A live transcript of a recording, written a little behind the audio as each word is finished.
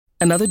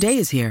Another day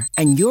is here,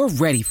 and you're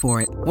ready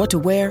for it. What to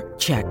wear?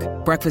 Check.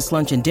 Breakfast,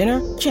 lunch, and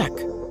dinner? Check.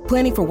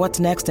 Planning for what's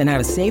next and how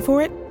to save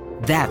for it?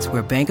 That's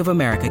where Bank of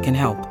America can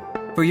help.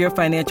 For your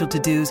financial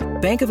to-dos,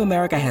 Bank of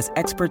America has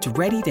experts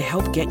ready to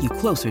help get you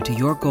closer to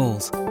your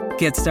goals.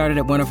 Get started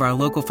at one of our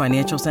local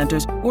financial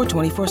centers or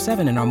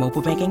 24/7 in our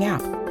mobile banking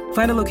app.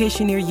 Find a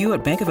location near you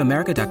at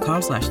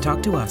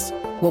bankofamerica.com/talktous.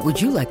 What would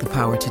you like the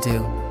power to do?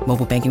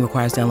 Mobile banking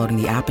requires downloading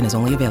the app and is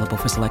only available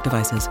for select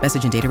devices.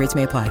 Message and data rates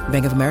may apply.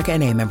 Bank of America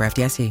N.A., member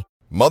FDIC.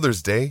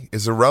 Mother's Day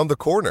is around the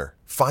corner.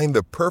 Find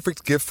the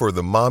perfect gift for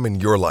the mom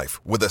in your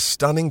life with a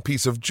stunning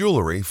piece of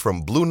jewelry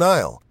from Blue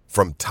Nile.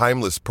 From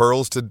timeless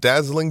pearls to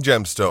dazzling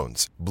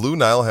gemstones, Blue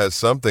Nile has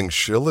something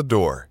she'll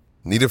adore.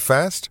 Need it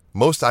fast?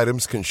 Most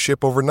items can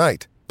ship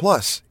overnight.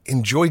 Plus,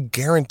 enjoy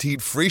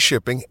guaranteed free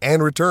shipping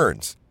and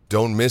returns.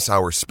 Don't miss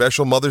our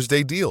special Mother's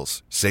Day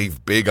deals.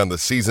 Save big on the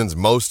season's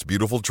most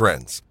beautiful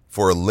trends.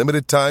 For a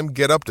limited time,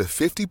 get up to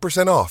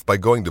 50% off by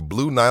going to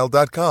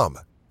BlueNile.com.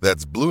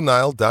 That's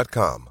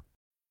BlueNile.com.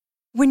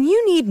 When you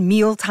need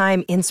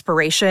mealtime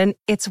inspiration,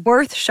 it's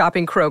worth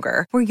shopping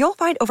Kroger, where you'll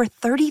find over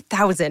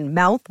 30,000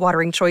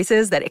 mouth-watering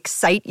choices that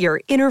excite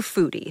your inner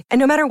foodie. And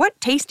no matter what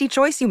tasty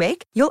choice you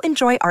make, you'll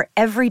enjoy our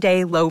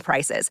everyday low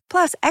prices,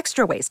 plus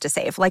extra ways to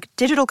save, like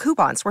digital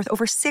coupons worth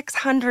over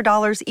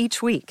 $600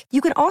 each week. You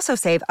can also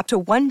save up to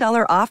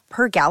 $1 off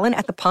per gallon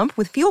at the pump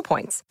with fuel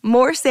points.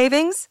 More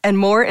savings and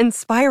more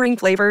inspiring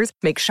flavors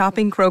make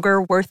shopping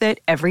Kroger worth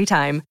it every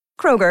time.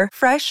 Kroger,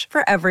 fresh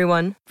for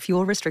everyone.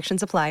 Fuel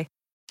restrictions apply.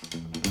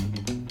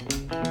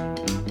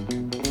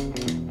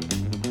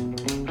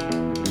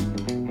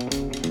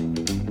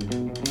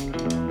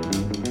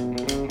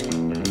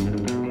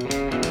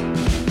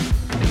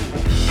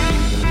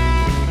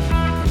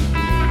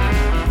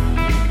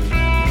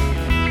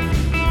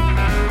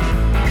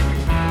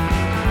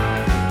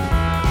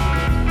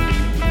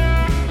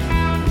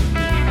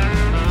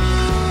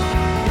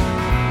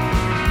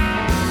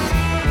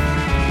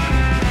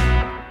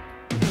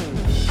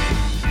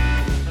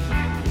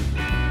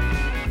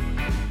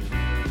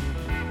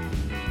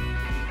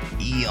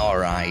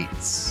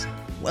 Alright,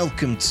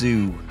 welcome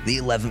to the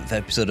 11th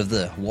episode of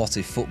the What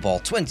If Football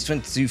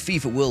 2022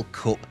 FIFA World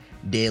Cup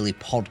Daily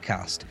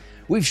Podcast.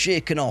 We've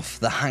shaken off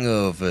the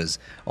hangovers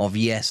of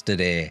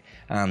yesterday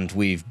and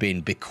we've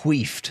been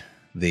bequeathed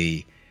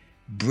the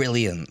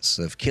brilliance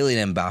of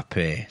Kylian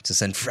Mbappe to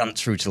send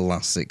France through to the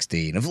last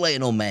 16, of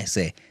Lionel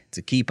Messi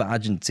to keep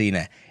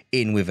Argentina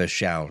in with a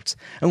shout.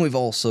 And we've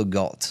also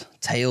got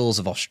tales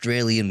of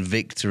Australian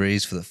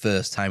victories for the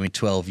first time in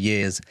 12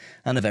 years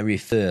and a very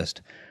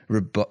first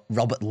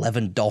Robert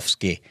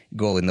Lewandowski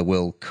goal in the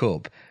World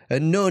Cup.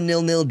 And no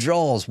 0-0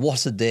 draws.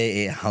 What a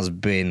day it has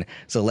been.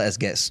 So let us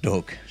get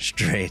stuck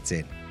straight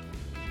in.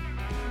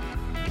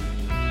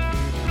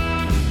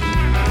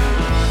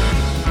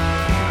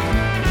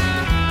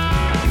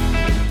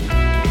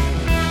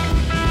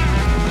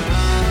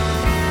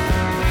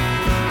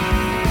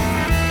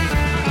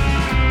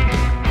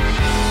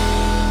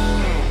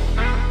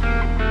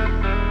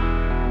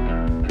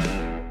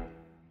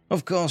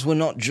 Of course, we're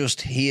not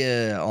just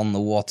here on the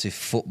What If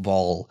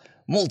Football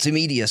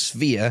multimedia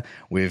sphere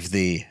with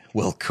the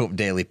World Cup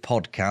Daily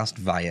Podcast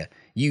via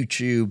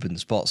YouTube and the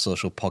Sports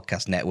Social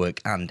Podcast Network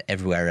and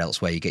everywhere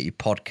else where you get your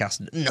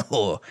podcast.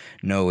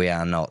 No, we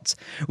are not.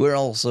 We're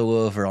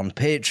also over on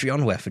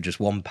Patreon, where for just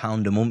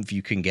 £1 a month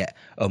you can get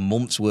a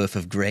month's worth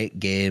of great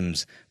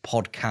games,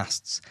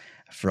 podcasts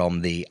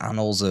from the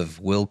annals of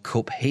World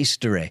Cup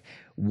history,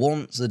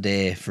 once a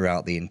day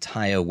throughout the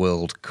entire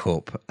World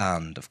Cup.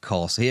 And of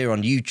course, here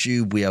on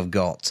YouTube, we have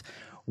got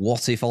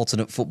What If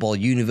Alternate Football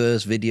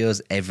Universe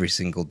videos every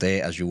single day,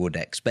 as you would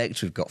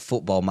expect. We've got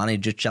Football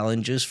Manager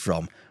challenges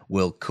from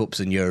World Cups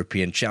and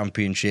European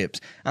Championships,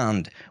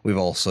 and we've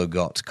also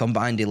got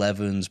Combined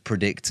 11s,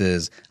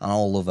 predictors, and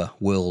all other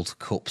World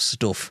Cup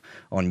stuff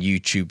on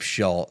YouTube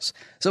Shorts.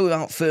 So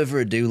without further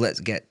ado,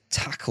 let's get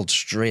tackled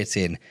straight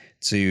in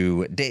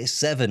to day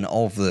 7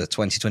 of the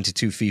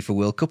 2022 FIFA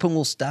World Cup, and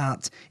we'll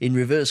start in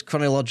reverse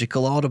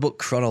chronological order, but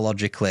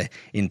chronologically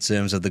in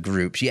terms of the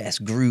groups. Yes,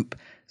 Group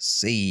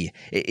C.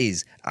 It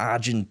is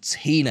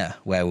Argentina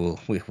where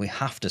we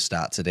have to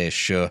start today's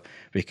show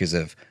because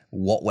of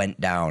what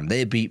went down.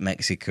 They beat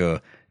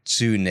Mexico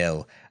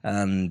 2-0,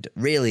 and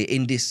really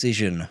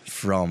indecision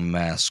from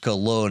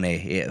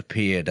Scaloni, it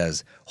appeared,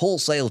 as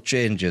wholesale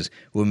changes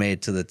were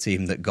made to the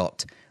team that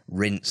got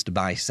rinsed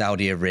by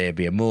Saudi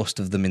Arabia, most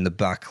of them in the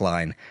back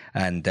line.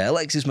 And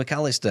Alexis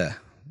McAllister,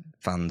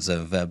 fans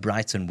of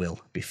Brighton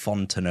will be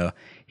fond to know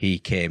he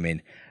came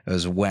in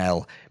as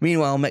well.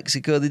 Meanwhile,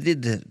 Mexico, they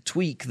did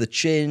tweak the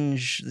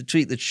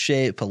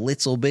shape a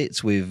little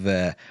bit with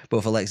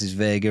both Alexis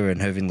Vega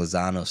and Hirving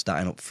Lozano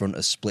starting up front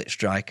as split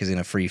strikers in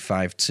a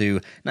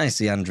 3-5-2. Nice to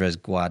see Andres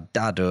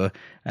Guardado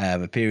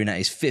appearing at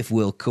his 5th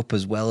World Cup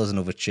as well as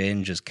another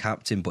change as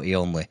captain, but he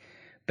only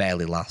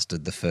barely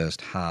lasted the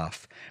first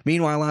half.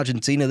 Meanwhile,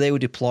 Argentina, they were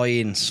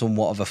deploying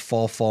somewhat of a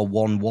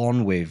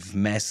 4-4-1-1 with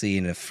Messi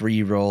in a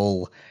free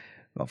role,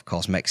 of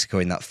course, Mexico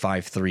in that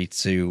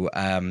 5-3-2.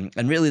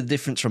 And really the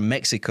difference from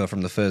Mexico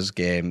from the first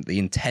game, the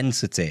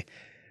intensity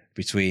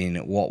between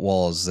what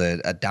was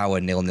a dour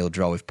 0-0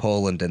 draw with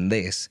Poland and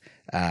this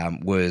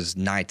was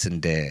night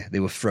and day. They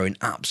were throwing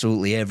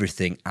absolutely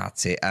everything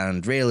at it.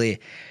 And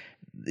really,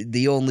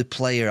 the only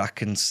player I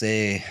can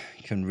say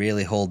can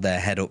really hold their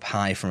head up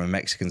high from a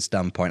Mexican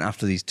standpoint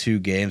after these two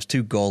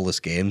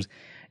goalless games,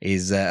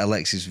 is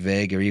Alexis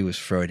Vega. He was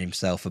throwing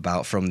himself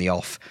about from the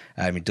off.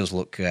 He does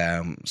look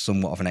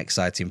somewhat of an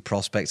exciting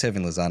prospect.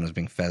 Kevin Lozano's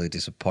been fairly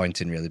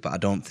disappointing, really, but I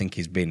don't think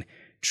he's been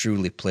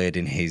truly played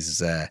in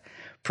his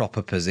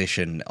proper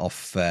position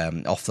off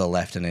the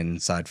left and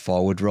inside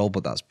forward role,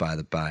 but that's by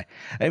the by.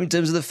 In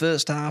terms of the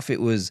first half,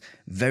 it was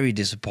very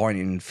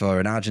disappointing for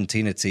an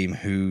Argentina team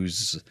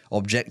whose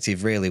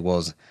objective really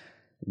was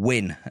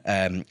win,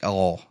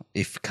 or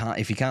if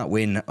you can't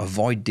win,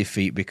 avoid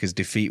defeat, because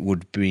defeat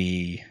would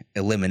be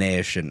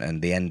elimination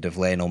and the end of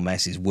Lionel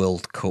Messi's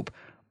World Cup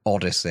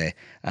odyssey.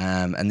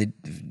 And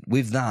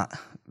with that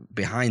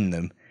behind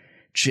them,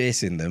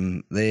 chasing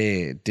them,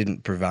 they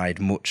didn't provide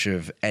much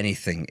of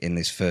anything in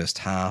this first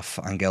half.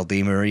 Angel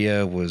Di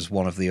Maria was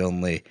one of the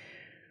only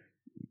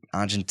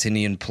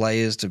Argentinian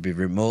players to be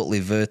remotely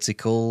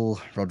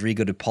vertical.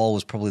 Rodrigo de Paul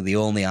was probably the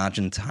only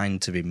Argentine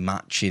to be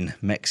matching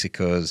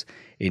Mexico's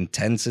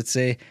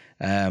intensity.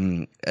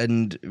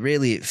 And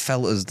really it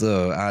felt as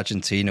though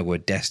Argentina were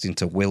destined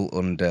to wilt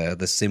under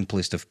the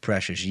simplest of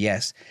pressures.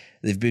 Yes,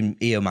 they've been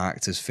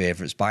earmarked as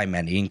favourites by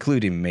many,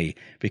 including me,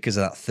 because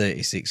of that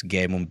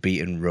 36-game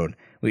unbeaten run,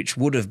 which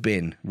would have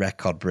been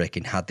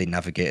record-breaking had they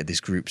navigated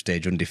this group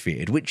stage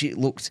undefeated, which it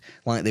looked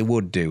like they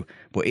would do.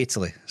 But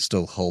Italy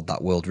still hold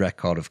that world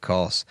record, of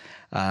course.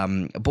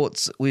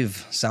 But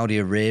with Saudi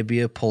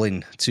Arabia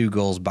pulling 2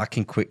 goals back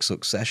in quick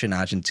succession,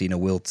 Argentina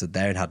wilted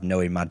there and had no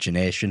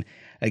imagination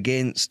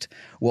against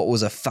what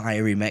was a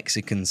fiery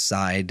Mexican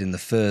side in the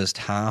first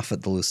half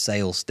at the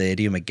Lusail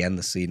Stadium, again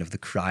the scene of the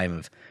crime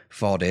of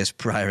 4 days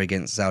prior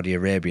against Saudi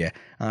Arabia.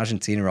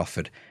 Argentina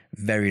offered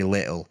very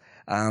little.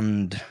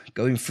 And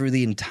going through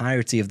the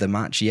entirety of the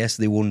match, yes,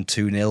 they won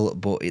 2-0,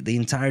 but the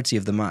entirety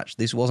of the match,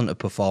 this wasn't a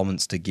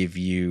performance to give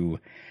you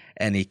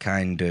any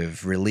kind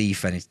of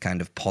relief, any kind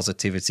of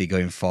positivity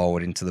going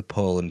forward into the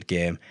Poland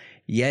game.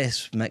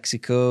 Yes,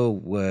 Mexico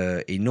were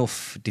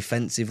enough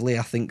defensively,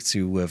 I think,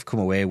 to have come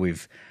away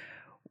with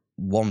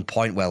 1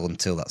 point, well,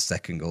 until that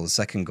second goal. The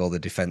second goal, the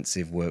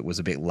defensive work was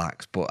a bit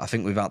lax, but I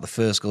think without the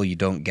first goal, you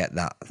don't get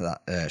that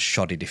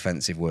shoddy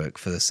defensive work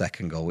for the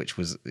second goal, which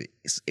was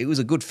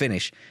a good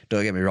finish,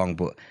 don't get me wrong,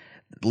 but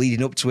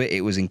leading up to it,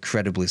 it was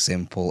incredibly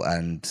simple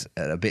and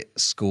a bit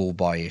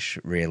schoolboyish,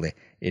 really,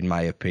 in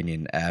my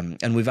opinion.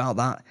 And without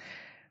that,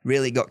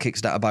 really got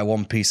kickstarted by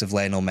one piece of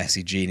Lionel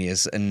Messi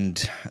genius.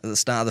 And at the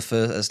start of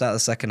the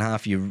second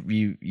half,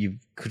 you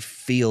could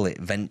feel it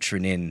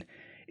venturing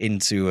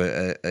into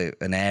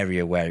an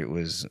area where it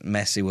was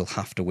Messi will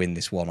have to win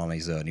this one on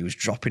his own. He was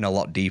dropping a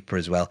lot deeper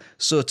as well.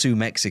 So too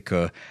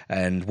Mexico.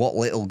 And what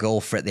little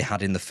goal threat they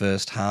had in the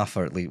first half,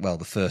 or at least, well,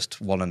 the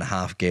first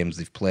 1.5 games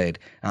they've played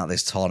at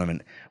this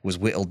tournament, was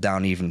whittled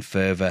down even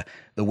further.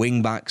 The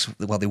wing-backs,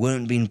 well, they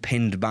weren't being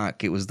pinned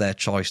back. It was their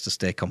choice to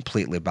stay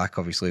completely back,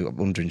 obviously,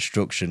 under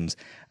instructions.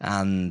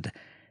 And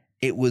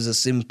it was a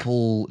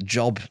simple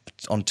job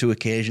on 2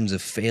 occasions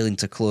of failing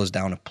to close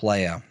down a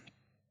player.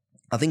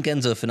 I think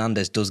Enzo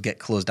Fernandez does get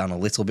closed down a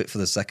little bit for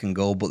the second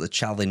goal, but the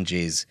challenge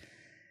is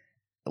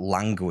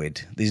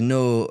languid. There's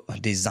no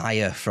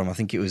desire from, I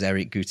think it was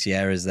Eric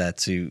Gutierrez there,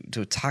 to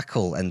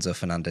tackle Enzo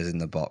Fernandez in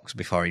the box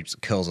before he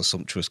curls a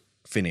sumptuous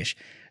finish.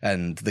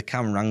 And the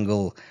camera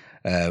angle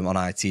on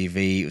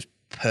ITV, it was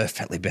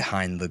perfectly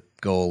behind the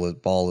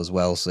ball as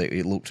well, so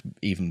it looked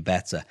even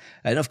better.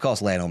 And of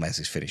course, Lionel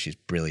Messi's finish is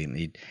brilliant.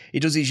 He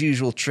does his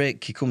usual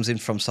trick. He comes in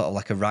from sort of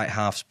like a right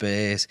half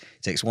space,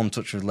 takes one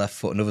touch with left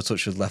foot, another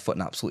touch with left foot,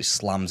 and absolutely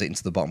slams it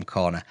into the bottom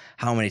corner.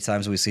 How many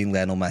times have we seen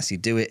Lionel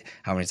Messi do it?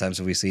 How many times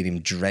have we seen him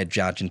dredge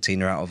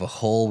Argentina out of a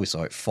hole? We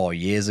saw it 4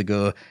 years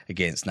ago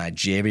against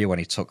Nigeria when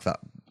he took that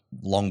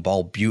long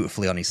ball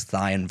beautifully on his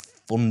thigh and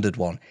thundered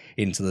one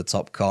into the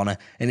top corner.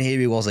 And here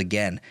he was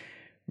again,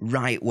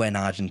 right when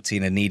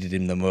Argentina needed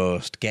him the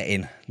most,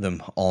 getting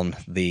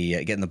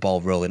the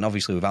ball rolling.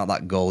 Obviously, without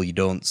that goal, you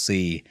don't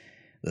see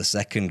the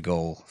second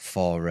goal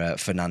for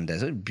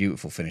Fernandez. A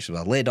beautiful finish as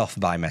well, laid off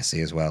by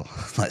Messi as well.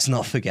 Let's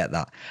not forget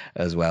that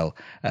as well.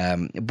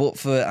 But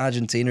for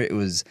Argentina, it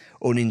was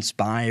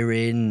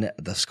uninspiring.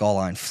 The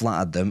scoreline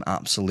flattered them,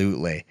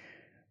 absolutely.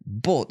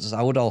 But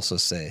I would also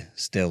say,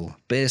 still,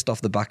 based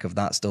off the back of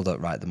that, still don't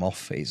write them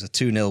off. It's a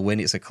 2-0 win.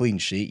 It's a clean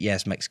sheet.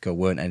 Yes, Mexico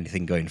weren't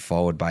anything going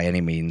forward by any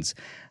means.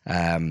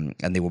 And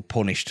they were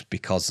punished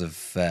because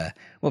of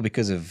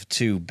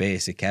 2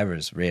 basic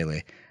errors,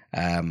 really.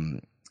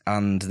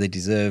 And they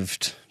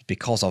deserved,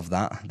 because of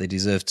that, they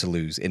deserved to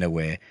lose in a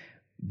way.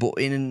 But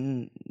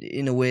in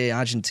a way,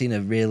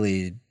 Argentina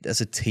really,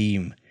 as a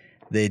team,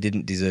 they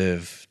didn't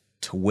deserve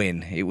to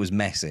win. It was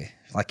Messi,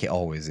 like it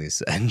always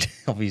is. And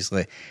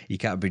obviously, you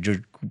can't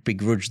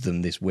begrudge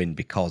them this win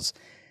because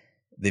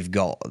they've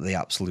got the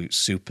absolute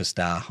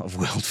superstar of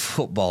world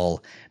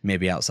football,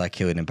 maybe outside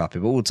Kylian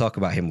Mbappe, but we'll talk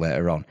about him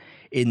later on,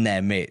 in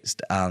their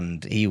midst,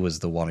 and he was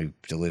the one who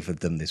delivered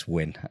them this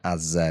win,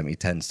 as he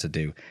tends to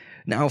do.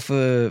 Now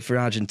for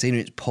Argentina,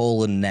 it's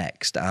Poland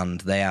next,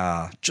 and they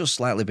are just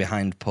slightly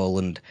behind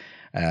Poland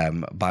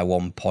by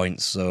 1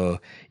 point, so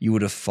you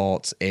would have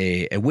thought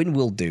a win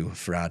will do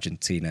for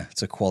Argentina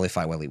to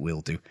qualify. Well, it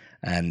will do.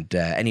 And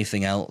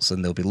anything else,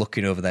 and they'll be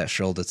looking over their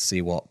shoulder to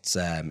see what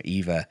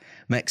either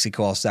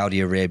Mexico or Saudi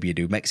Arabia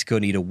do. Mexico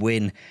need a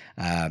win,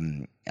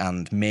 and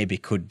maybe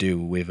could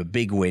do with a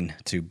big win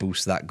to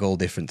boost that goal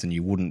difference, and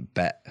you wouldn't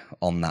bet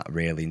on that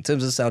really. In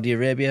terms of Saudi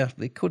Arabia,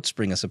 they could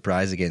spring a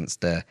surprise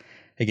against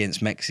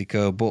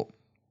Mexico, but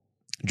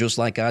just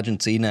like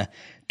Argentina,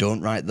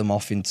 don't write them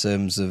off in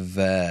terms of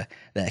their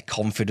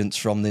confidence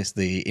from this.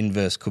 The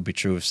inverse could be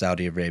true of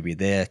Saudi Arabia.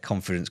 Their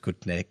confidence could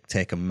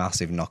take a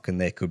massive knock, and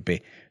they could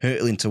be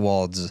hurtling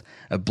towards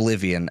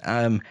oblivion.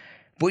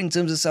 But in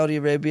terms of Saudi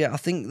Arabia, I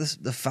think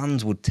the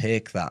fans would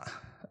take that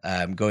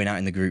going out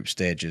in the group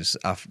stages,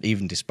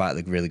 even despite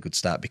the really good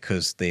start,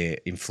 because they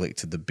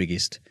inflicted the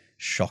biggest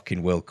shock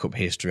in World Cup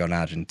history on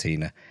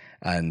Argentina.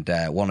 And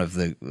one of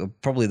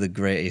probably the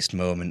greatest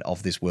moment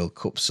of this World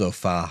Cup so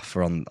far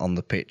on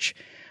the pitch.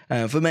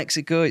 For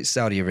Mexico, it's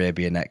Saudi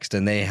Arabia next,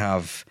 and they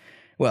have,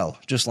 well,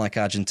 just like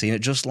Argentina,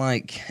 just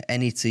like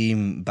any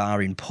team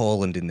barring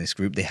Poland in this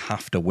group, they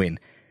have to win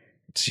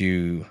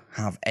to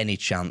have any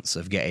chance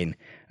of getting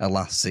a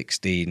last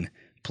 16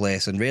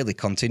 place and really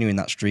continuing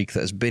that streak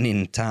that has been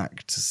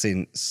intact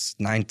since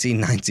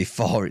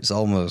 1994. It's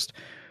almost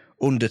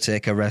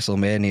Undertaker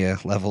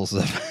WrestleMania levels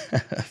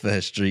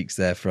of streaks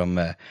there from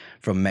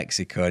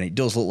Mexico, and it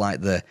does look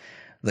like the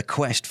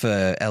quest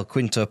for El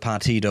Quinto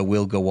Partido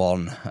will go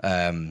on,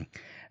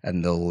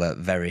 and they'll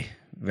very,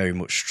 very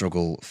much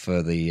struggle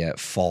for the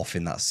fourth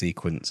in that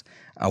sequence,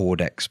 I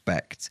would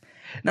expect.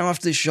 Now,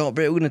 after this short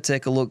break, we're going to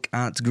take a look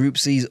at Group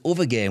C's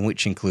other game,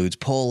 which includes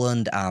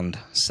Poland and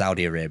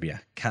Saudi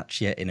Arabia.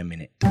 Catch you in a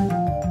minute.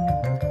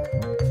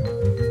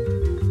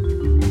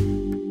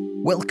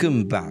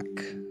 Welcome back.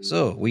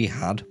 So we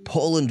had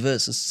Poland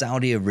versus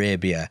Saudi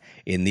Arabia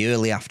in the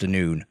early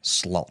afternoon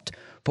slot.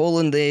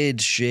 Poland, they'd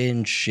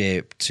changed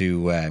shape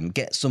to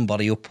get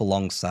somebody up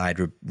alongside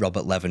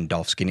Robert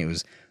Lewandowski, and it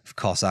was, of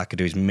course,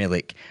 Arkadiusz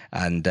Milik,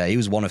 and he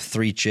was one of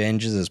three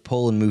changes as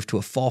Poland moved to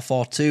a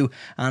 4-4-2,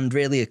 and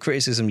really a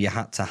criticism you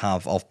had to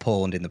have of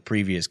Poland in the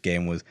previous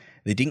game was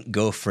they didn't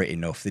go for it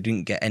enough. They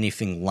didn't get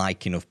anything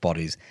like enough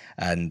bodies,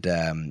 and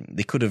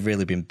they could have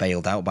really been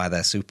bailed out by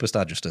their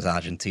superstar, just as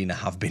Argentina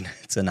have been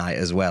tonight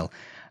as well.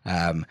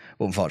 But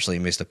unfortunately,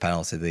 he missed a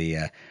penalty.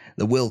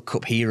 The World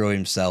Cup hero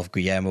himself,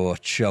 Guillermo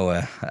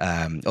Ochoa,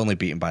 only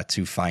beaten by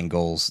 2 fine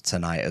goals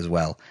tonight as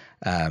well,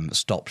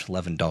 stopped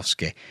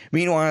Lewandowski.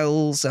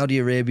 Meanwhile, Saudi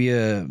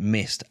Arabia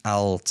missed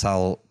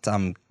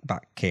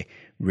Al-Tambaki.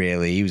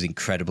 Really, he was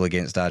incredible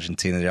against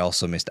Argentina. They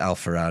also missed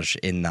Al-Faraj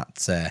in that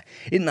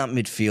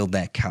midfield,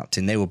 their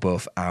captain. They were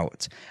both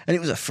out. And it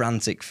was a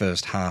frantic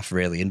first half,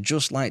 really. And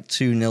just like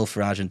 2-0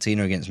 for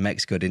Argentina against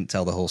Mexico didn't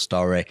tell the whole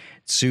story,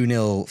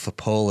 2-0 for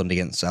Poland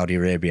against Saudi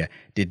Arabia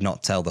did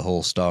not tell the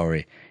whole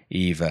story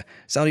either.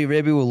 Saudi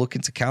Arabia were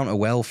looking to counter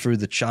well through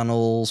the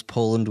channels.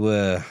 Poland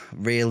were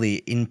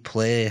really in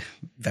play,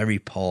 very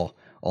poor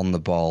on the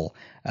ball.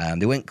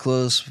 They went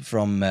close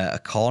from a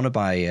corner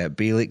by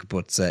Bielik,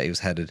 but it was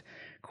headed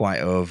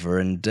quite over,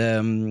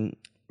 and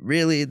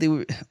really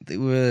they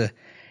were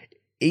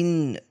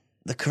in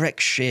the correct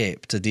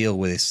shape to deal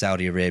with this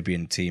Saudi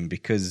Arabian team,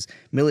 because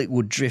Milik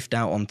would drift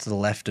out onto the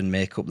left and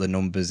make up the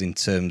numbers in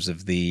terms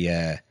of the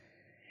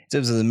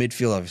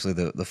midfield. Obviously,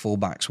 the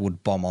fullbacks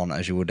would bomb on,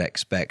 as you would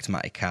expect.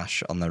 Matty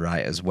Cash on the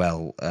right as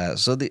well.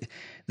 So the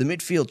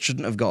midfield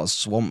shouldn't have got as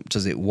swamped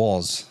as it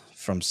was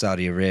from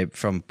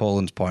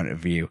Poland's point of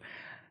view.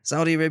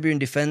 Saudi Arabia in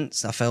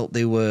defence, I felt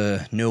they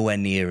were nowhere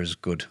near as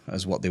good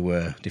as what they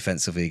were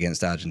defensively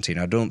against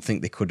Argentina. I don't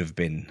think they could have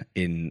been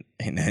in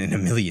a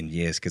million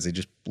years, because they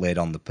just laid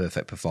on the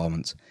perfect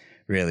performance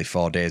really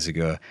 4 days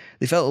ago.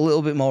 They felt a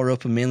little bit more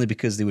open, mainly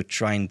because they were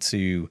trying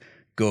to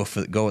go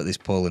at this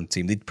Poland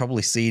team. They'd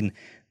probably seen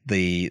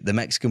the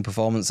Mexican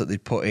performance that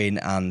they'd put in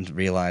and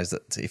realised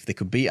that if they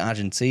could beat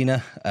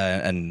Argentina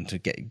and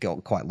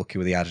got quite lucky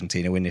with the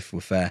Argentina win, if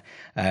we're fair,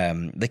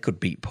 they could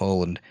beat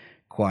Poland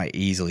quite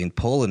easily. In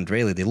Poland,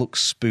 really, they look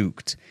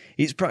spooked.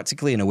 It's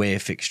practically an away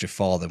fixture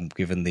for them,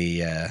 given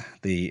the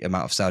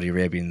amount of Saudi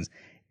Arabians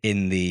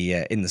in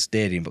the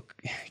stadium. But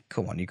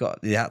come on, you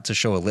had to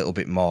show a little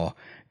bit more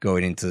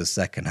going into the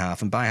second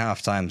half. And by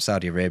half time,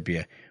 Saudi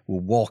Arabia were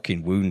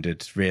walking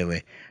wounded,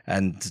 really,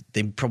 and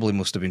they probably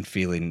must have been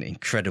feeling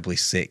incredibly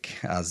sick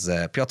as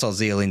Piotr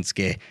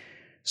Zielinski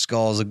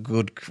scores a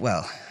good,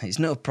 well, it's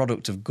no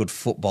product of good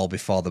football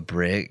before the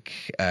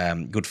break.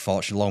 Good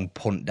fortune, long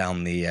punt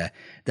down the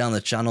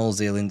channel.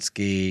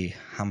 Zielinski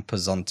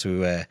hampers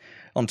onto a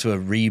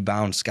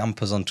rebound,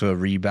 scampers onto a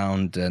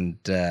rebound, and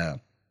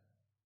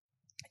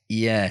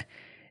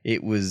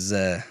it was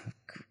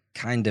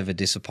kind of a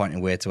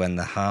disappointing way to end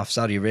the half.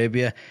 Saudi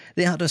Arabia,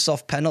 they had a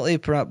soft penalty,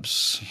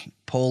 perhaps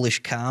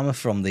Polish karma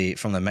from the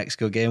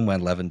Mexico game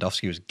when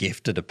Lewandowski was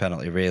gifted a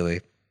penalty,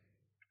 really.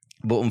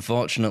 But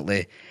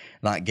unfortunately,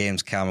 that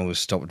game's karma was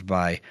stopped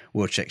by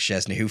Wojciech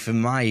Szczesny, who, for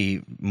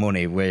my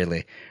money,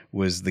 really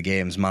was the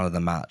game's man of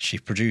the match. He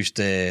produced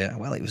it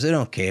was an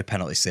okay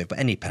penalty save, but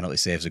any penalty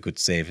save is a good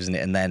save, isn't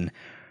it? And then,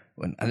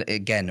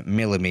 again,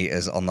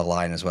 millimetres on the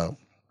line as well.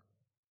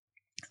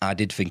 I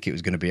did think it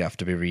was going to have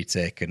to be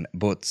retaken,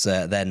 but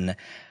then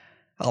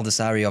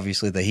Al-Dassari,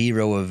 obviously the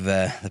hero of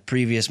the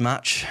previous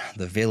match,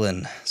 the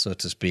villain, so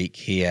to speak,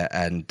 here,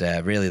 and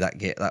really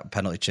that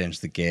penalty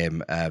changed the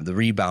game. The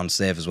rebound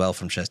save as well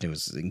from Szczesny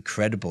was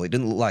incredible. It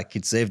didn't look like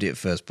he'd saved it at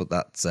first, but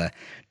that's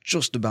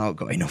just about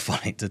got enough on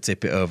it to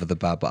tip it over the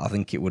bar. But I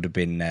think it would have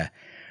been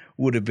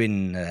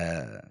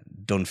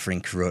done for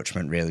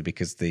encroachment, really,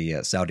 because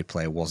the Saudi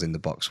player was in the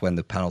box when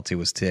the penalty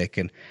was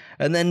taken.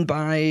 And then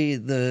by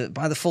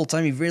the full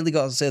time, you've really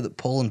got to say that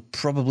Poland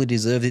probably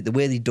deserved it. The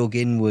way they dug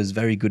in was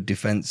very good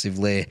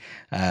defensively.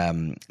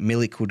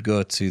 Milik would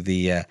go to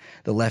the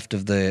left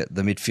of the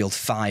midfield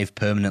 5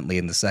 permanently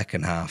in the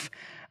second half.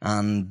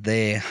 And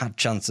they had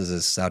chances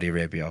as Saudi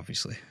Arabia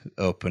obviously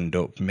opened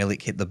up.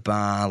 Milik hit the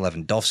bar,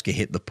 Lewandowski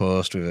hit the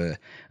post with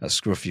a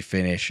scruffy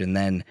finish, and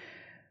then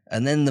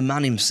the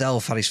man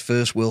himself had his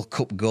first World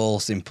Cup goal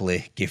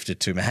simply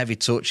gifted to him. A heavy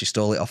touch, he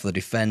stole it off the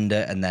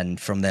defender, and then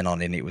from then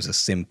on in, it was a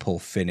simple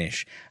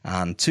finish.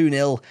 And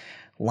 2-0,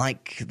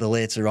 like the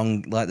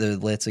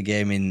later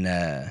game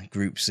in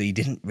Group C,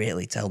 didn't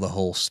really tell the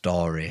whole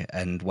story.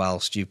 And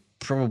whilst you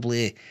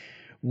probably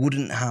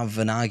wouldn't have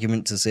an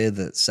argument to say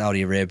that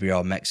Saudi Arabia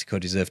or Mexico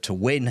deserved to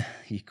win,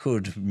 you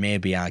could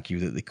maybe argue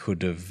that they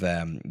could have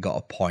got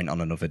a point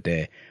on another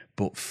day.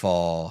 But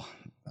for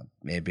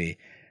maybe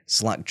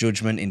slack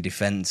judgment in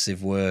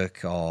defensive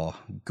work or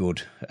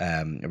good,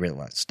 really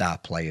like star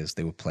players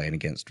they were playing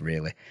against,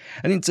 really.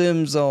 And in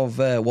terms of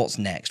what's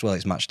next, well,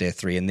 it's match day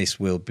 3, and this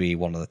will be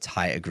one of the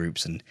tighter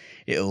groups, and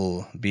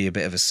it'll be a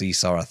bit of a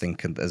seesaw, I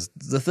think. And as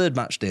the third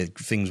match day,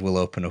 things will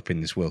open up in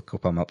this World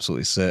Cup. I'm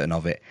absolutely certain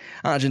of it.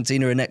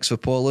 Argentina are next for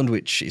Poland,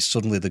 which is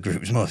suddenly the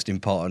group's most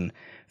important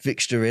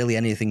fixture, really.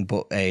 Anything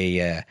but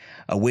a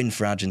win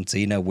for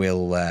Argentina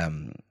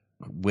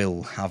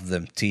will have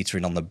them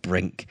teetering on the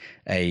brink.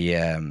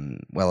 A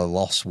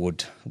loss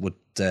would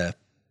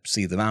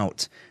see them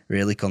out,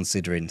 really,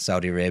 considering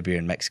Saudi Arabia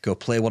and Mexico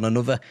play one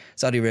another.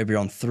 Saudi Arabia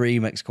on 3,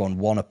 Mexico on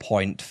 1. A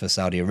point for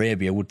Saudi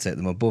Arabia would take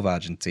them above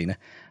Argentina.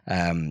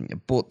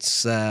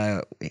 But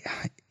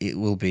it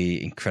will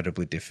be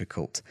incredibly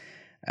difficult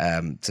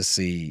to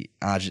see.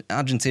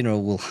 Argentina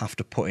will have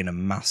to put in a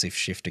massive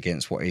shift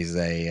against what is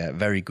a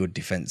very good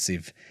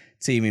defensive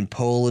team in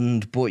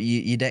Poland, but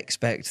you'd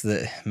expect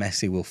that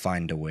Messi will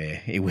find a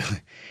way.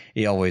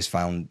 He always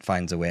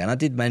finds a way. And I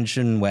did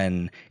mention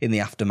when, in the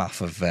aftermath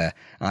of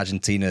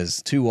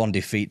Argentina's 2-1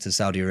 defeat to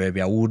Saudi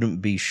Arabia, I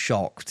wouldn't be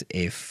shocked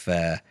if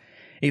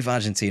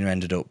Argentina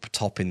ended up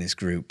topping this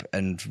group.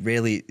 And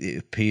really, it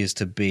appears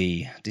to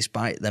be,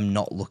 despite them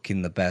not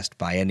looking the best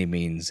by any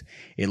means,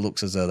 it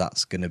looks as though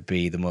that's going to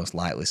be the most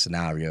likely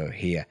scenario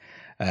here.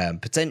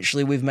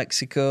 Potentially with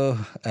Mexico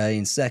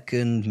in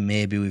second,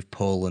 maybe with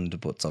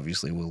Poland, but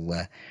obviously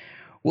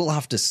we'll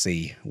have to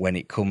see when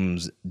it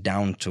comes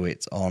down to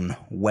it on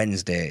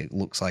Wednesday. It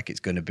looks like it's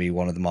going to be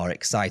one of the more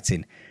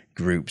exciting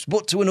groups.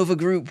 But to another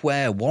group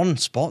where one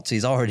spot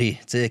is already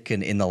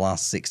taken in the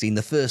last 16,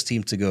 the first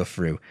team to go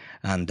through.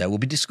 And we'll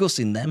be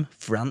discussing them,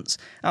 France,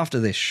 after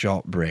this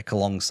short break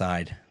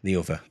alongside the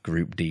other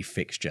Group D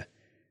fixture.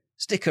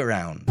 Stick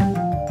around.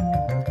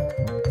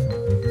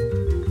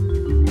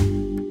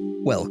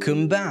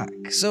 Welcome back.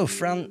 So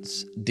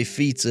France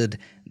defeated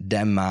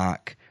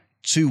Denmark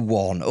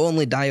 2-1.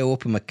 Only Dayot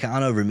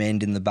Upamecano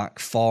remained in the back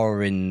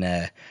four in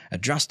a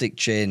drastic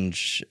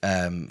change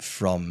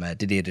from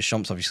Didier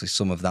Deschamps. Obviously,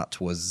 some of that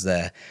was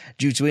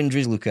due to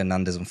injuries. Lucas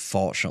Hernandez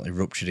unfortunately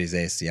ruptured his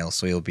ACL,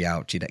 so he'll be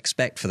out, you'd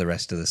expect, for the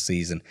rest of the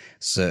season,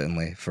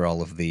 certainly for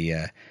all of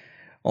the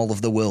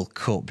World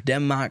Cup.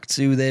 Denmark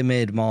too, they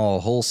made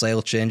more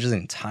wholesale changes,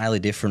 an entirely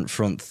different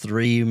front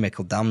three.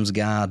 Mikkel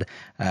Damsgaard,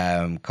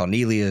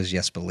 Cornelius,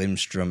 Jesper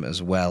Lindstrøm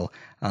as well,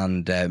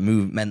 and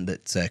meant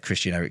that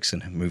Christian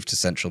Eriksen moved to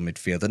central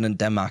midfield. And then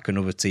Denmark,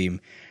 another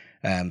team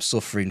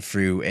suffering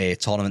through a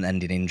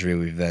tournament-ending injury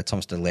with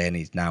Thomas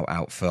Delaney now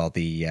out for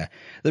the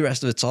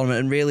rest of the tournament.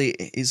 And really,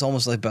 it's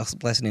almost like a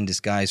blessing in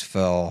disguise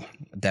for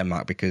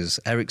Denmark, because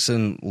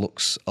Eriksen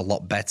looks a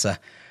lot better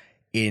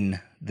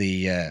in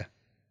the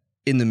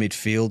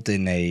midfield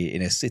in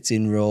a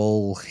sit-in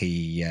role.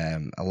 He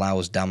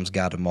allows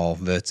Damsgaard, a more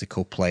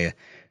vertical player,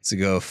 to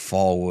go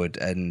forward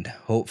and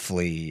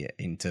hopefully,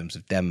 in terms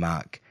of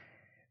Denmark,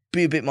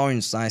 be a bit more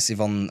incisive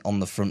on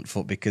the front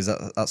foot, because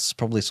that's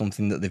probably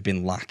something that they've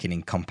been lacking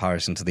in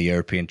comparison to the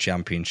European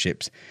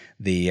Championships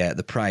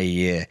the prior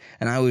year.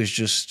 And I was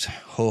just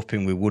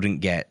hoping we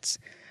wouldn't get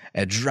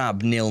a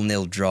drab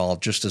 0-0 draw,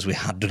 just as we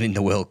had done in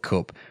the World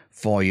Cup,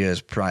 4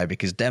 years prior,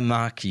 because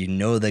Denmark, you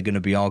know they're going to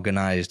be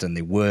organised, and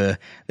they were.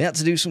 They had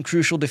to do some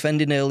crucial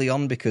defending early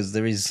on because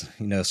there is,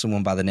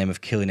 someone by the name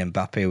of Kylian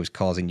Mbappe who was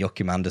causing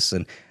Joachim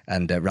Andersen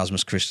and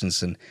Rasmus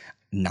Christensen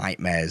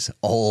nightmares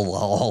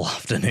all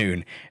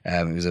afternoon.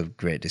 It was a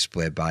great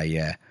display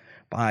by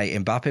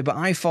Mbappe, but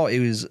I thought he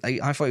was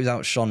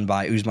outshone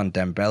by Ousmane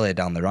Dembele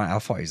down the right. I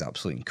thought he was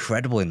absolutely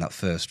incredible in that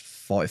first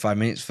 45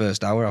 minutes,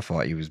 first hour. I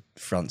thought he was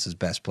France's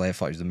best player. I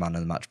thought he was the man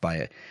of the match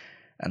by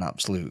an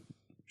absolute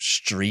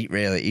street,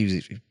 really. He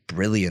was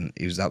brilliant.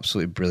 He was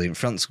absolutely brilliant.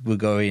 France were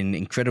going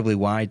incredibly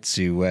wide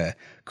to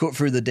cut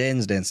through the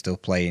Danes. Danes still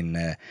playing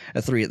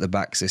a three at the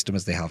back system,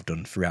 as they have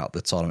done throughout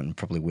the tournament and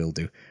probably will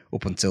do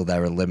up until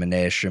their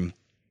elimination.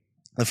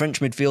 The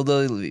French midfield,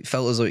 though, it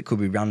felt as though it could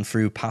be ran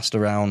through, passed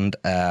around.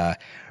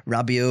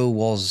 Rabiot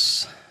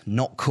was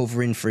not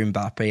covering for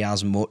Mbappe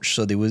as much,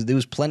 so there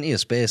was plenty of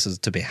spaces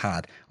to be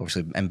had.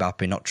 Obviously,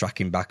 Mbappe not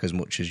tracking back as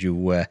much as you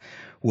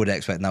would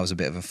expect, and that was a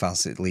bit of a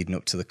facet leading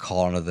up to the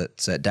corner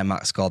that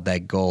Denmark scored their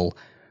goal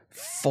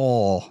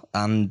for.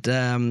 And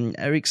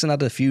Eriksen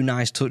had a few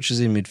nice touches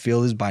in midfield.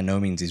 It was by no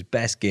means his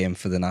best game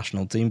for the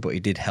national team, but he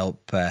did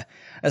help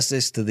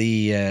assist to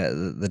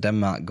the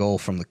Denmark goal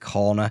from the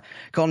corner.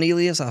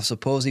 Cornelius, I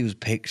suppose he was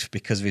picked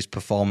because of his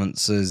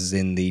performances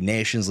in the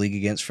Nations League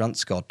against France.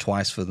 Scored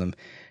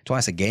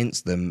twice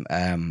against them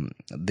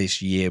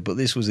this year, but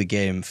this was a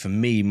game for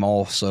me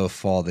more so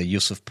for the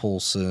Yusuf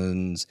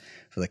Poulsens,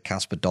 for the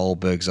Kasper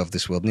Dolbergs of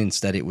this world, and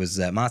instead it was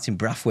Martin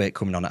Brathwaite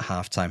coming on at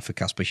half-time for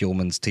Kasper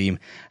Hjulmand's team,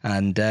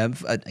 and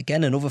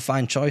again, another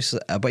fine choice,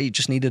 but he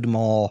just needed a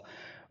more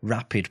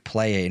rapid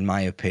player, in my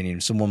opinion,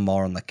 someone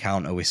more on the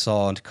counter. We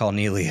saw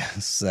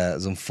Cornelius'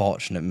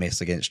 unfortunate miss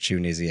against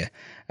Tunisia,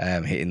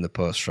 hitting the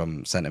post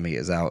from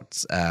centimetres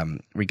out.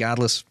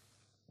 Regardless,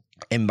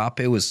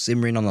 Mbappe was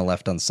simmering on the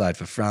left-hand side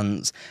for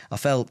France. I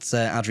felt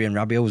Adrien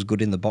Rabiot was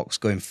good in the box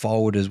going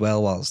forward as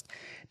well, whilst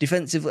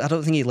defensively, I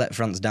don't think he let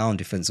France down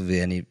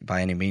defensively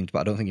by any means, but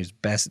I don't think his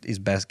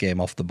best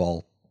game off the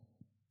ball.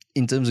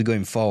 In terms of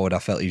going forward, I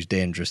felt he was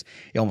dangerous.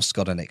 He almost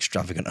got an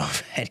extravagant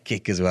overhead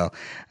kick as well,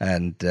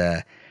 and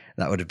that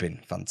would have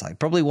been fantastic.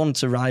 Probably one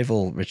to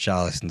rival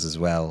Richarlison's as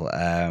well.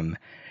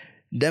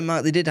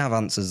 Denmark, they did have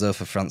answers, though,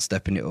 for France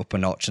stepping it up a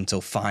notch until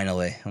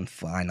finally,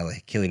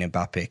 Kylian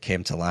Mbappe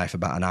came to life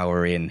about an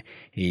hour in.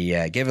 He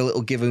gave a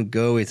little give and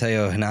go with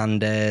Theo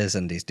Hernandez,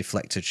 and his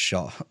deflected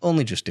shot,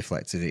 only just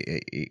deflected,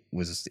 it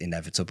was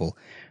inevitable,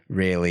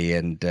 really.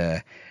 And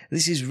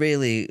this is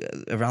really,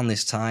 around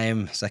this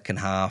time, second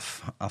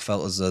half, I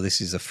felt as though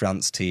this is a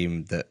France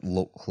team that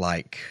look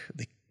like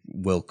the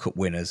World Cup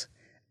winners,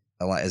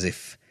 like as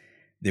if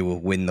they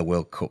will win the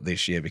World Cup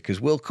this year, because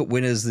World Cup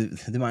winners,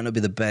 they might not be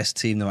the best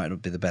team, they might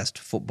not be the best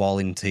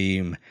footballing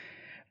team,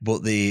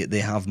 but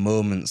they have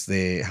moments,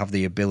 they have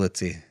the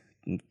ability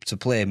to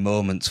play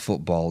moments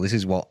football. This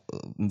is what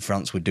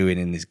France were doing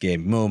in this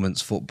game,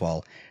 moments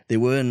football. They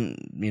weren't,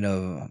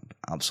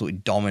 absolutely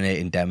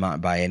dominating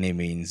Denmark by any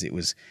means. It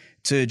was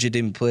turgid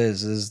in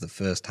places, the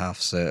first half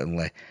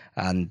certainly,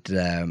 and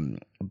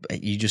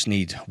you just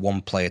need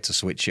one player to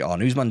switch it on.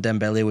 Ousmane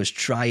Dembele was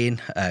trying,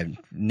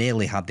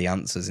 nearly had the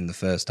answers in the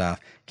first half.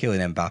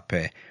 Kylian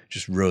Mbappe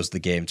just rose the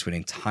game to an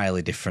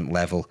entirely different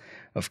level,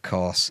 of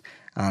course.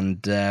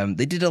 And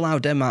they did allow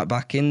Denmark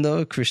back in, though.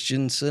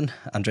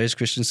 Andreas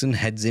Christensen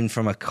heads in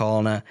from a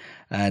corner.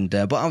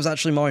 But I was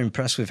actually more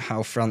impressed with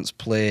how France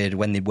played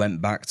when they went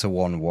back to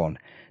 1-1.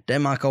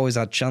 Denmark always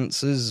had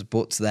chances,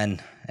 but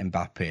then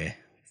Mbappe,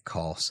 of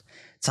course,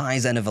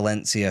 ties Enner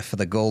Valencia for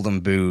the golden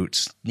boot,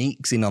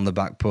 sneaks in on the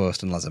back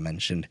post, and as I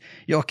mentioned,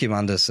 Joachim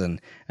Andersen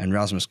and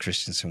Rasmus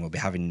Christensen will be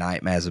having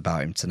nightmares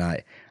about him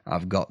tonight.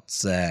 I've got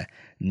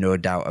no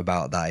doubt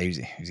about that.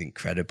 He's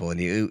incredible, and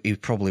he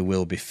probably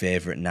will be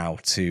favourite now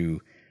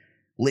to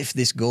lift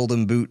this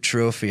golden boot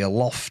trophy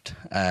aloft,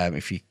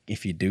 if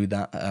you do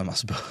that, I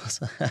suppose.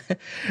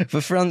 For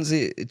France,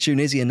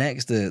 Tunisia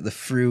next, the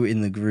through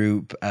in the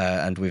group,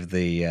 and with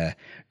the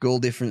goal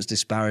difference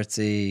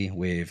disparity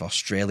with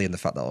Australia and the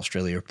fact that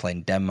Australia are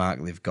playing Denmark,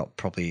 they've got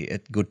probably a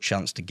good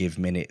chance to get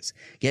minutes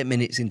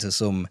into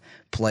some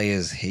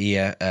players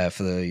here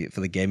for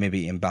the game.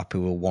 Maybe Mbappe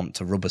will want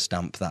to rubber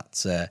stamp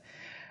that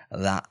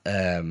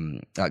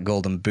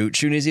golden boot.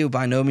 Tunisia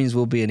by no means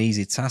will be an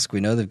easy task.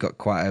 We know they've got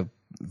quite a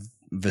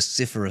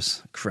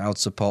vociferous crowd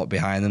support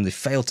behind them. They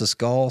failed to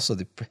score, so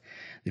they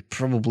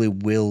probably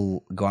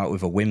will go out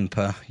with a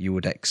whimper, you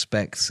would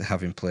expect,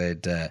 having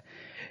played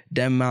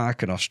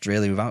Denmark and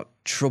Australia without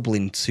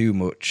troubling too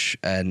much.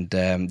 And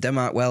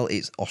Denmark, well,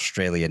 it's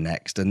Australia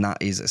next, and that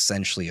is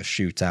essentially a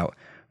shootout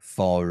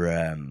for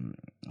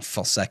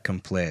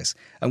second place.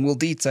 And we'll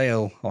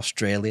detail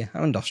Australia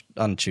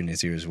and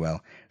Tunisia as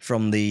well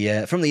from the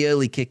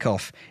early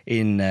kickoff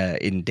in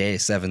day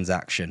 7's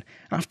action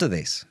after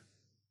this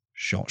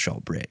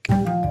short break.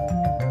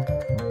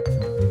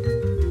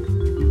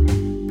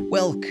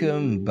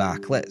 Welcome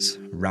back. Let's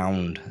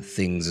round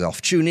things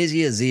off.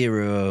 Tunisia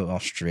 0,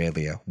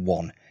 Australia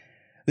 1.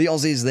 The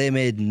Aussies, they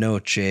made no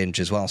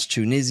changes, whilst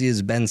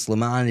Tunisia's Ben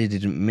Slimani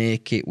didn't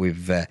make it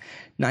with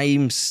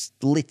Naeem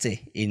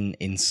Slitty in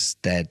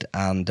instead,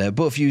 and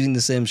both using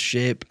the same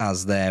shape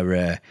as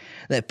their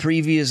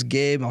previous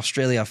game.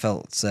 Australia, I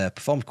felt,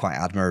 performed quite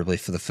admirably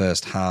for the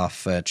first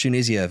half.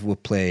 Tunisia were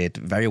played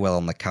very well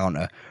on the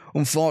counter.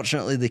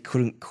 Unfortunately, they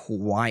couldn't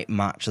quite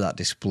match that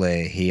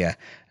display here.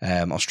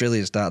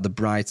 Australia started the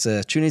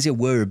brighter. Tunisia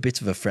were a bit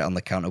of a threat on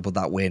the counter, but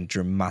that waned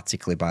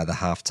dramatically by the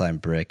half-time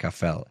break, I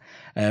felt.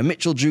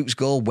 Mitchell Duke's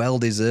goal,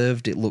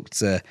 well-deserved. It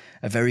looked a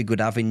very good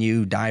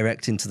avenue,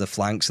 direct into the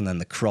flanks, and then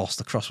the cross.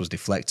 The cross was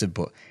deflected,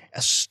 but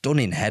a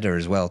stunning header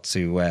as well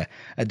to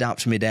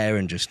adapt mid-air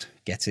and just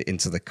get it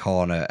into the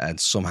corner and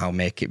somehow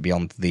make it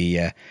beyond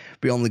the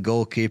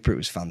goalkeeper. It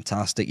was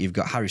fantastic. You've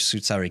got Haris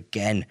Sutar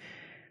again.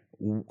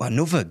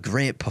 Another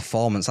great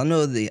performance. I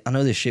know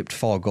they shipped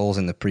 4 goals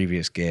in the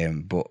previous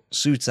game, but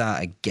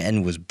Sutar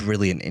again was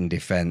brilliant in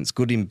defence,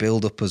 good in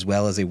build-up as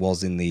well as he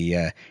was in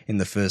the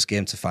first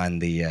game to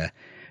find the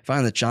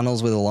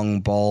channels with the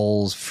long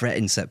balls,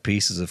 threatening set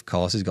pieces. Of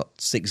course, he's got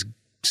six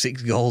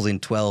goals in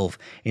 12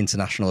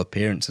 international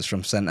appearances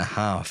from centre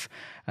half.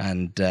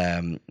 And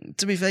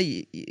to be fair,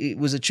 it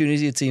was a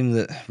Tunisia team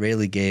that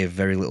really gave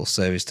very little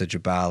service to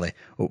Jabali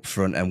up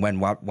front. And when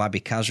Wabi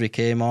Kazri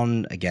came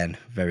on, again,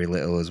 very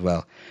little as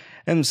well.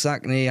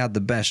 Sakni had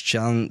the best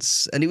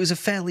chance, and it was a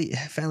fairly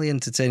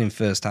entertaining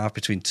first half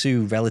between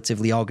two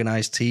relatively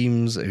organised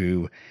teams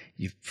who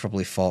you've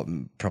probably thought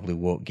probably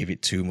won't give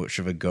it too much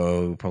of a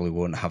go, probably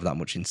won't have that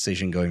much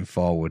incision going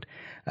forward.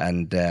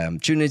 And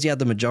Tunisia had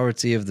the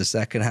majority of the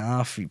second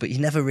half, but you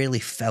never really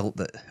felt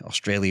that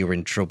Australia were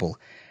in trouble.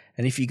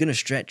 And if you're going to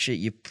stretch it,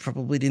 you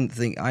probably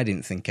I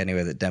didn't think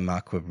anyway, that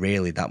Denmark were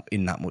really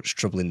in that much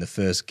trouble in the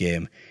first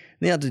game.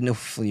 They had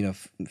enough,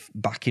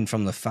 backing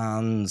from the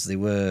fans. They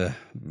were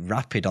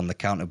rapid on the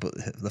counter, but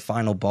the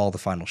final ball, the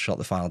final shot,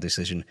 the final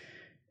decision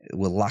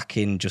were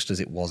lacking, just as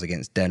it was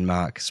against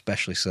Denmark,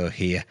 especially so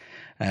here.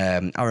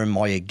 Aaron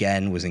Moy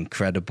again was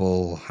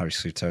incredible.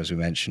 Haris Sutar, as we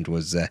mentioned,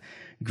 was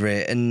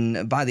great.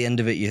 And by the end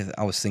of it,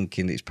 I was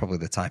thinking it's probably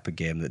the type of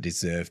game that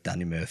deserved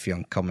Danny Murphy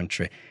on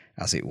commentary,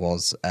 as it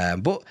was.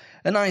 But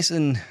a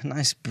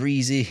nice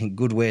breezy,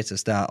 good way to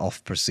start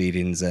off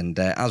proceedings. And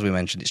as we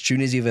mentioned, it's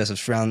Tunisia versus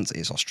France.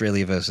 It's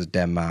Australia versus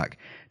Denmark.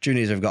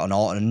 Tunisia have got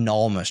an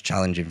enormous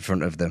challenge in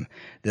front of them.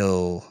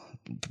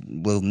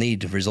 Will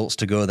need results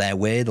to go their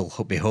way.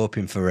 They'll be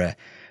hoping for a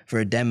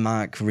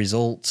Denmark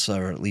result,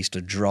 or at least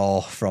a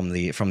draw from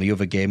the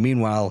other game.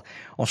 Meanwhile,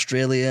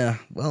 Australia,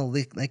 well,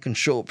 they can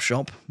shut up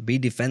shop, be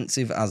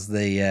defensive as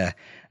they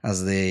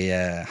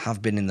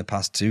have been in the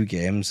past 2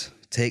 games.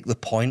 Take the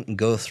point and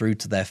go through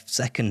to their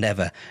second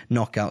ever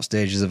knockout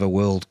stages of a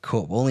World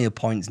Cup. Only a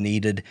point's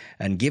needed,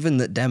 and given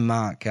that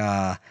Denmark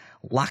are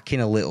lacking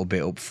a little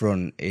bit up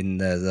front in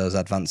those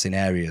advancing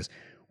areas,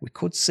 we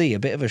could see a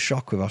bit of a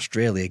shock with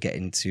Australia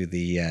getting to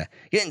the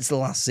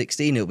last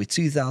 16. It'll be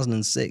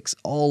 2006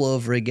 all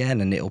over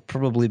again, and it'll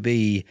probably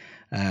be,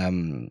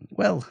 you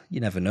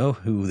never know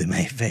who they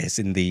may face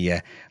in the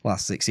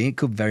last 16. It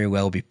could very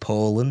well be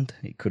Poland.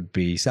 It could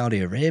be Saudi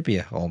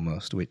Arabia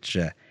almost, which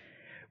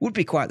would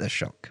be quite the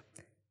shock.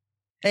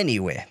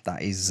 Anyway,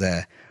 that is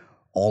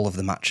all of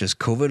the matches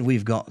covered.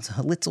 We've got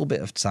a little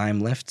bit of time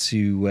left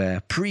to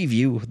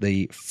preview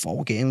the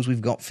 4 games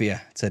we've got for you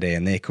today,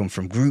 and they come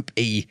from Group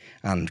E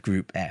and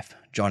Group F.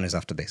 Join us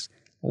after this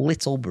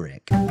little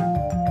break.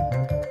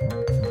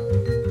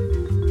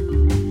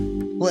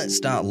 Let's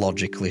start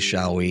logically,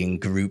 shall we, in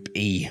Group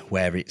E,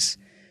 where it's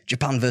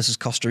Japan versus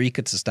Costa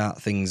Rica to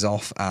start things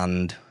off,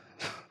 and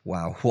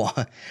wow,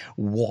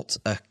 what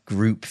a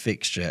group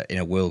fixture in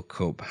a World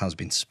Cup has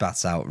been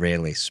spat out,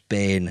 really.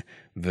 Spain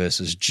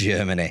versus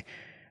Germany.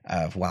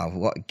 Wow,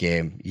 what a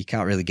game. You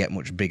can't really get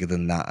much bigger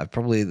than that.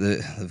 Probably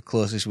the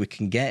closest we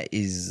can get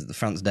is the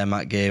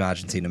France-Denmark game,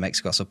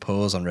 Argentina-Mexico, I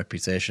suppose, on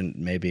reputation,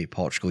 maybe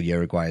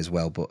Portugal-Uruguay as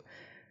well, but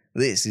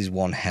this is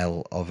one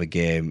hell of a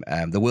game.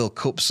 The World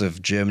Cups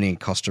of Germany and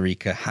Costa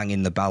Rica hang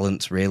in the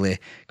balance, really.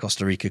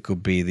 Costa Rica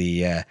could be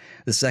the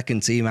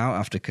second team out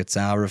after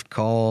Qatar, of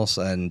course,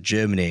 and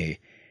Germany,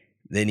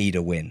 they need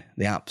a win.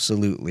 They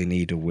absolutely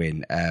need a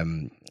win.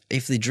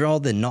 If they draw,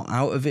 they're not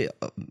out of it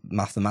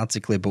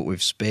mathematically, but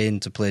with Spain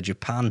to play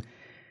Japan,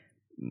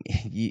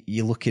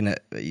 you're looking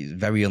at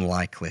very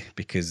unlikely,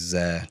 because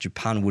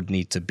Japan would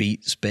need to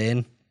beat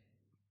Spain,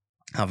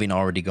 having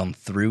already gone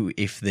through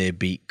if they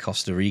beat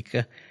Costa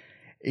Rica.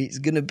 It's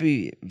going to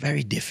be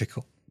very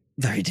difficult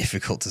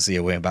to see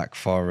a way back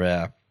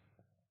for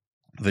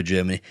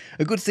Germany.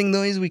 A good thing,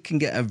 though, is we can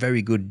get a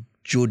very good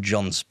judge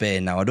on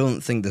Spain now. I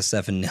don't think the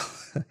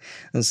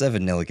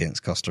 7-0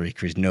 against Costa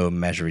Rica is no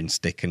measuring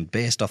stick, and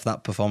based off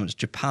that performance,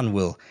 Japan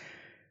will.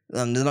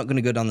 And they're not going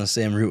to go down the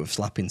same route of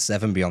slapping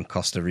 7 beyond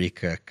Costa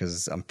Rica,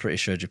 because I'm pretty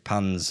sure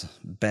Japan's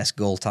best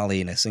goal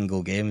tally in a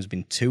single game has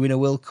been 2 in a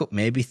World Cup,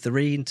 maybe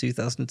 3 in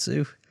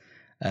 2002.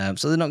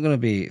 So they're not going to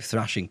be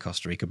thrashing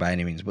Costa Rica by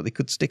any means, but they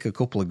could stick a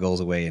couple of goals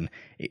away and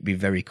it'd be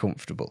very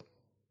comfortable.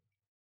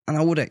 And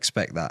I would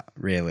expect that,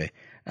 really.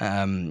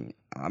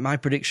 My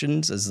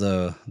predictions, as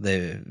though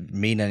they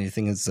mean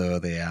anything, as though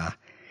they are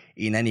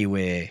in any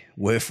way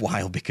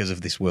worthwhile because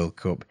of this World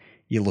Cup,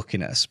 you're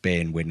looking at a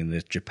Spain win and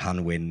a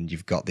Japan win.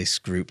 You've got this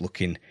group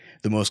looking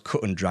the most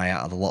cut and dry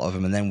out of a lot of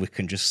them, and then we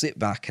can just sit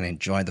back and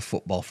enjoy the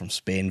football from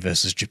Spain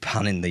versus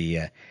Japan in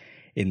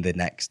the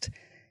next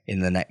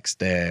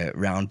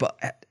round.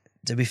 But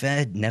to be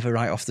fair, never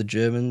write off the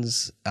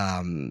Germans.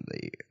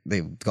 They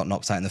got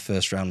knocked out in the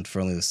first round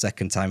for only the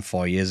second time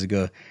 4 years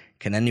ago.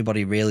 Can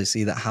anybody really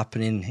see that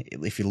happening?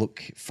 If you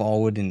look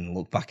forward and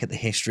look back at the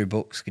history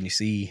books, can you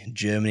see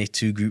Germany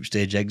 2 group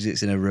stage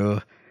exits in a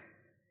row?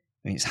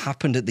 I mean, it's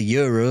happened at the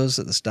Euros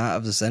at the start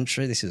of the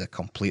century. This is a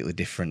completely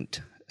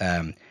different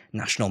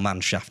national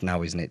manshaft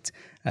now, isn't it?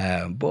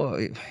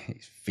 But it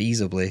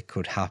feasibly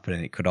could happen,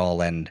 and it could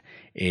all end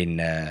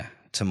in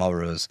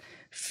tomorrow's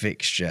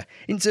fixture.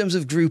 In terms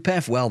of Group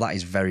F, well, that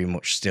is very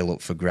much still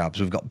up for grabs.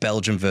 We've got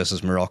Belgium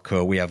versus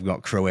Morocco. We have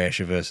got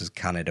Croatia versus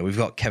Canada. We've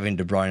got Kevin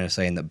De Bruyne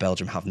saying that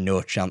Belgium have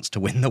no chance to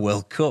win the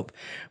World Cup,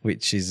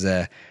 which is,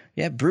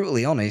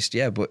 brutally honest,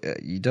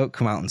 but you don't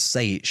come out and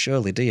say it,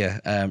 surely, do you?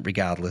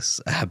 Regardless,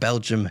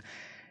 Belgium,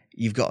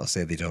 you've got to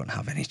say they don't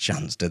have any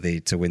chance, do they,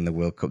 to win the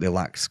World Cup? They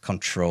lacked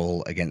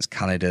control against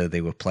Canada.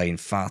 They were playing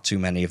far too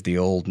many of the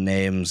old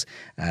names,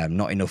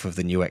 not enough of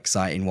the new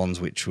exciting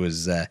ones, which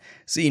was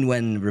seen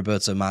when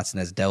Roberto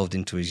Martinez delved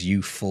into his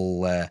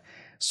youthful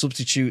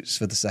substitutes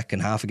for the second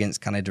half against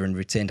Canada and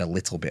retained a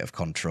little bit of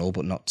control,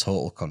 but not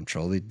total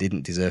control. They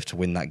didn't deserve to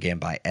win that game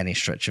by any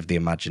stretch of the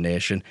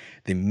imagination.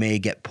 They may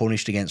get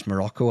punished against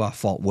Morocco. I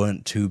thought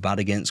weren't too bad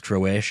against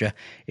Croatia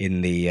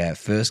in the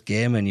first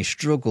game, and you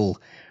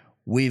struggle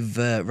with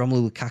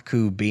Romelu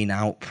Lukaku being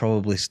out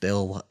probably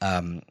still.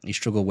 You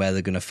struggle where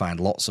they're going to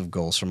find lots of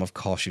goals from. Of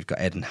course, you've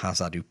got Eden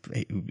Hazard,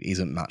 who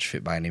isn't match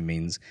fit by any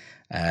means.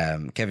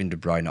 Kevin De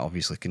Bruyne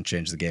obviously can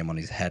change the game on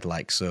his head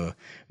like so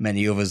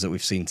many others that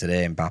we've seen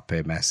today,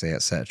 Mbappe, Messi,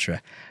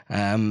 etc.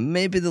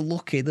 Maybe they're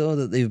lucky, though,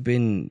 that they've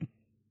been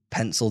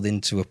penciled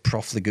into a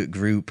profligate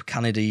group.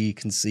 Canada, you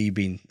can see,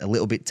 being a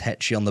little bit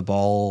tetchy on the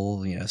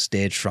ball,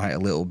 stage fright a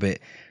little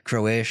bit.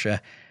 Croatia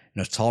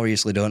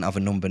notoriously don't have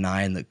a number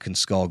 9 that can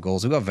score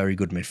goals. They've got a very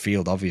good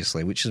midfield,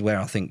 obviously, which is where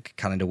I think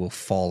Canada will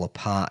fall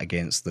apart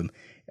against them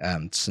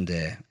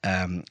Sunday.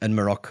 And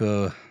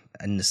Morocco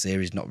in the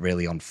series not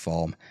really on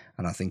form,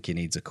 and I think he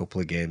needs a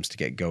couple of games to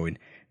get going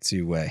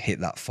to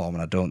hit that form,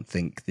 and I don't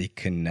think they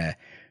can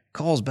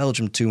cause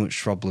Belgium too much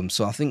problems.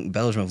 So I think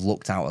Belgium have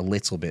looked out a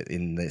little bit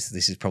in this.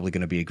 This is probably going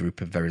to be a group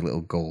of very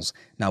little goals.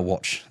 Now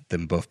watch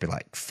them both be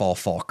like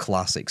 4-4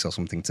 classics or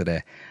something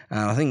today. And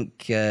I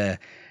think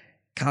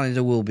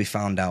Canada will be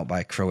found out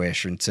by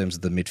Croatia in terms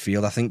of the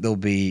midfield. I think they'll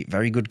be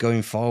very good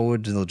going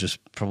forward. They'll just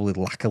probably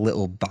lack a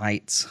little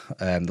bite.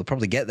 They'll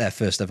probably get their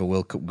first ever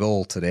World Cup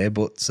goal today,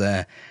 but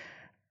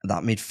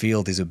that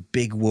midfield is a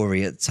big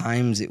worry. At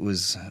times it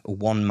was a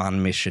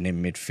one-man mission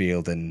in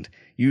midfield, and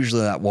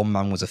usually that one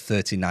man was a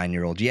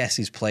 39-year-old. Yes,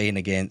 he's playing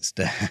against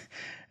a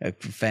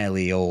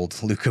fairly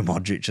old Luka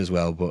Modric as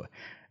well, but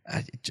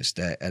just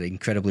an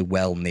incredibly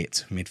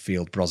well-knit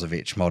midfield.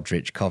 Brozovic,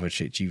 Modric,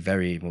 Kovacic. You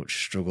very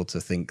much struggle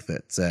to think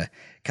that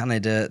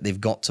Canada,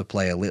 they've got to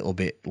play a little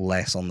bit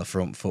less on the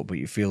front foot, but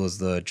you feel as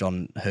though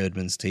John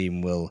Herdman's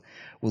team will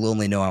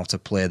only know how to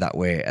play that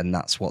way, and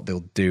that's what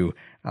they'll do.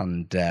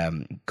 And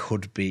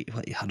could be,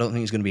 I don't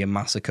think it's going to be a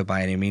massacre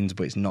by any means,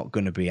 but it's not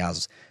going to be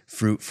as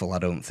fruitful, I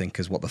don't think,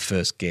 as what the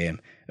first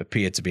game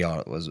appeared to be,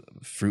 or as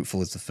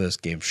fruitful as the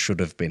first game should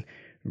have been,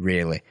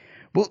 really.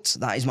 But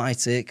that is my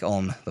take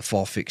on the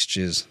 4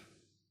 fixtures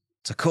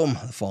to come,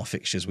 the 4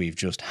 fixtures we've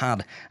just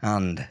had.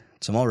 And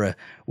tomorrow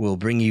we'll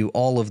bring you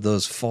all of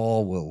those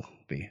 4. We'll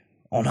be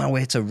on our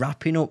way to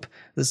wrapping up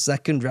the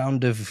second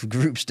round of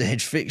group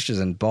stage fixtures.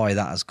 And boy,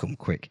 that has come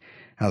quick,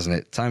 hasn't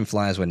it? Time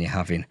flies when you're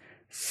having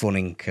fun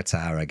in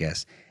Qatar, I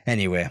guess.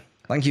 Anyway,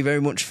 thank you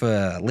very much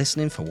for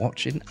listening, for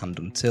watching. And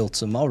until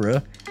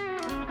tomorrow,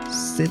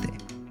 City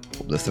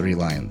up the 3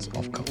 Lions,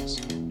 of course.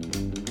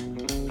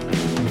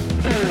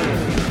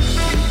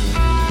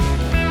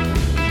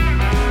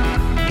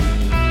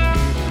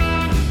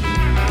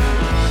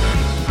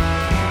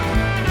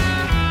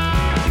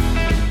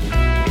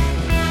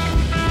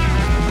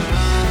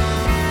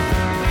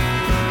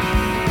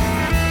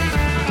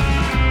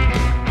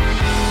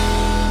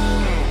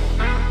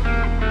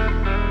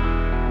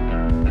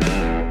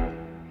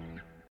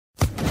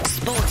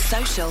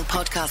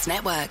 Podcast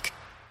Network.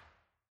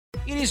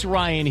 It is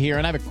Ryan here,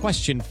 and I have a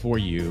question for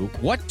you.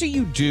 What do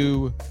you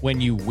do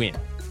when you win?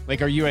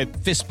 Like, are you a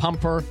fist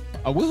pumper,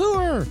 a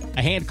woohooer,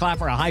 a hand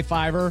clapper, a high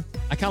fiver?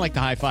 I kind of like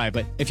the high five,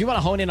 but if you want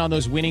to hone in on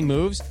those winning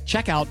moves,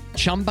 check out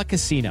Chumba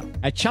Casino.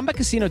 At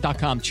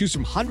ChumbaCasino.com, choose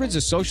from hundreds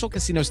of social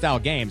casino style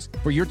games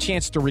for your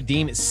chance to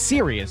redeem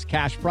serious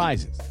cash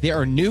prizes. There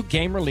are new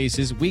game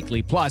releases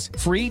weekly, plus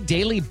free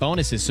daily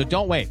bonuses. So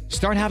don't wait.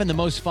 Start having the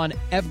most fun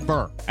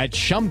ever at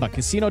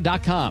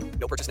ChumbaCasino.com.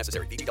 No purchase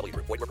necessary. VGW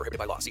Group. Void where prohibited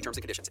by law. See terms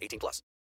and conditions. 18+.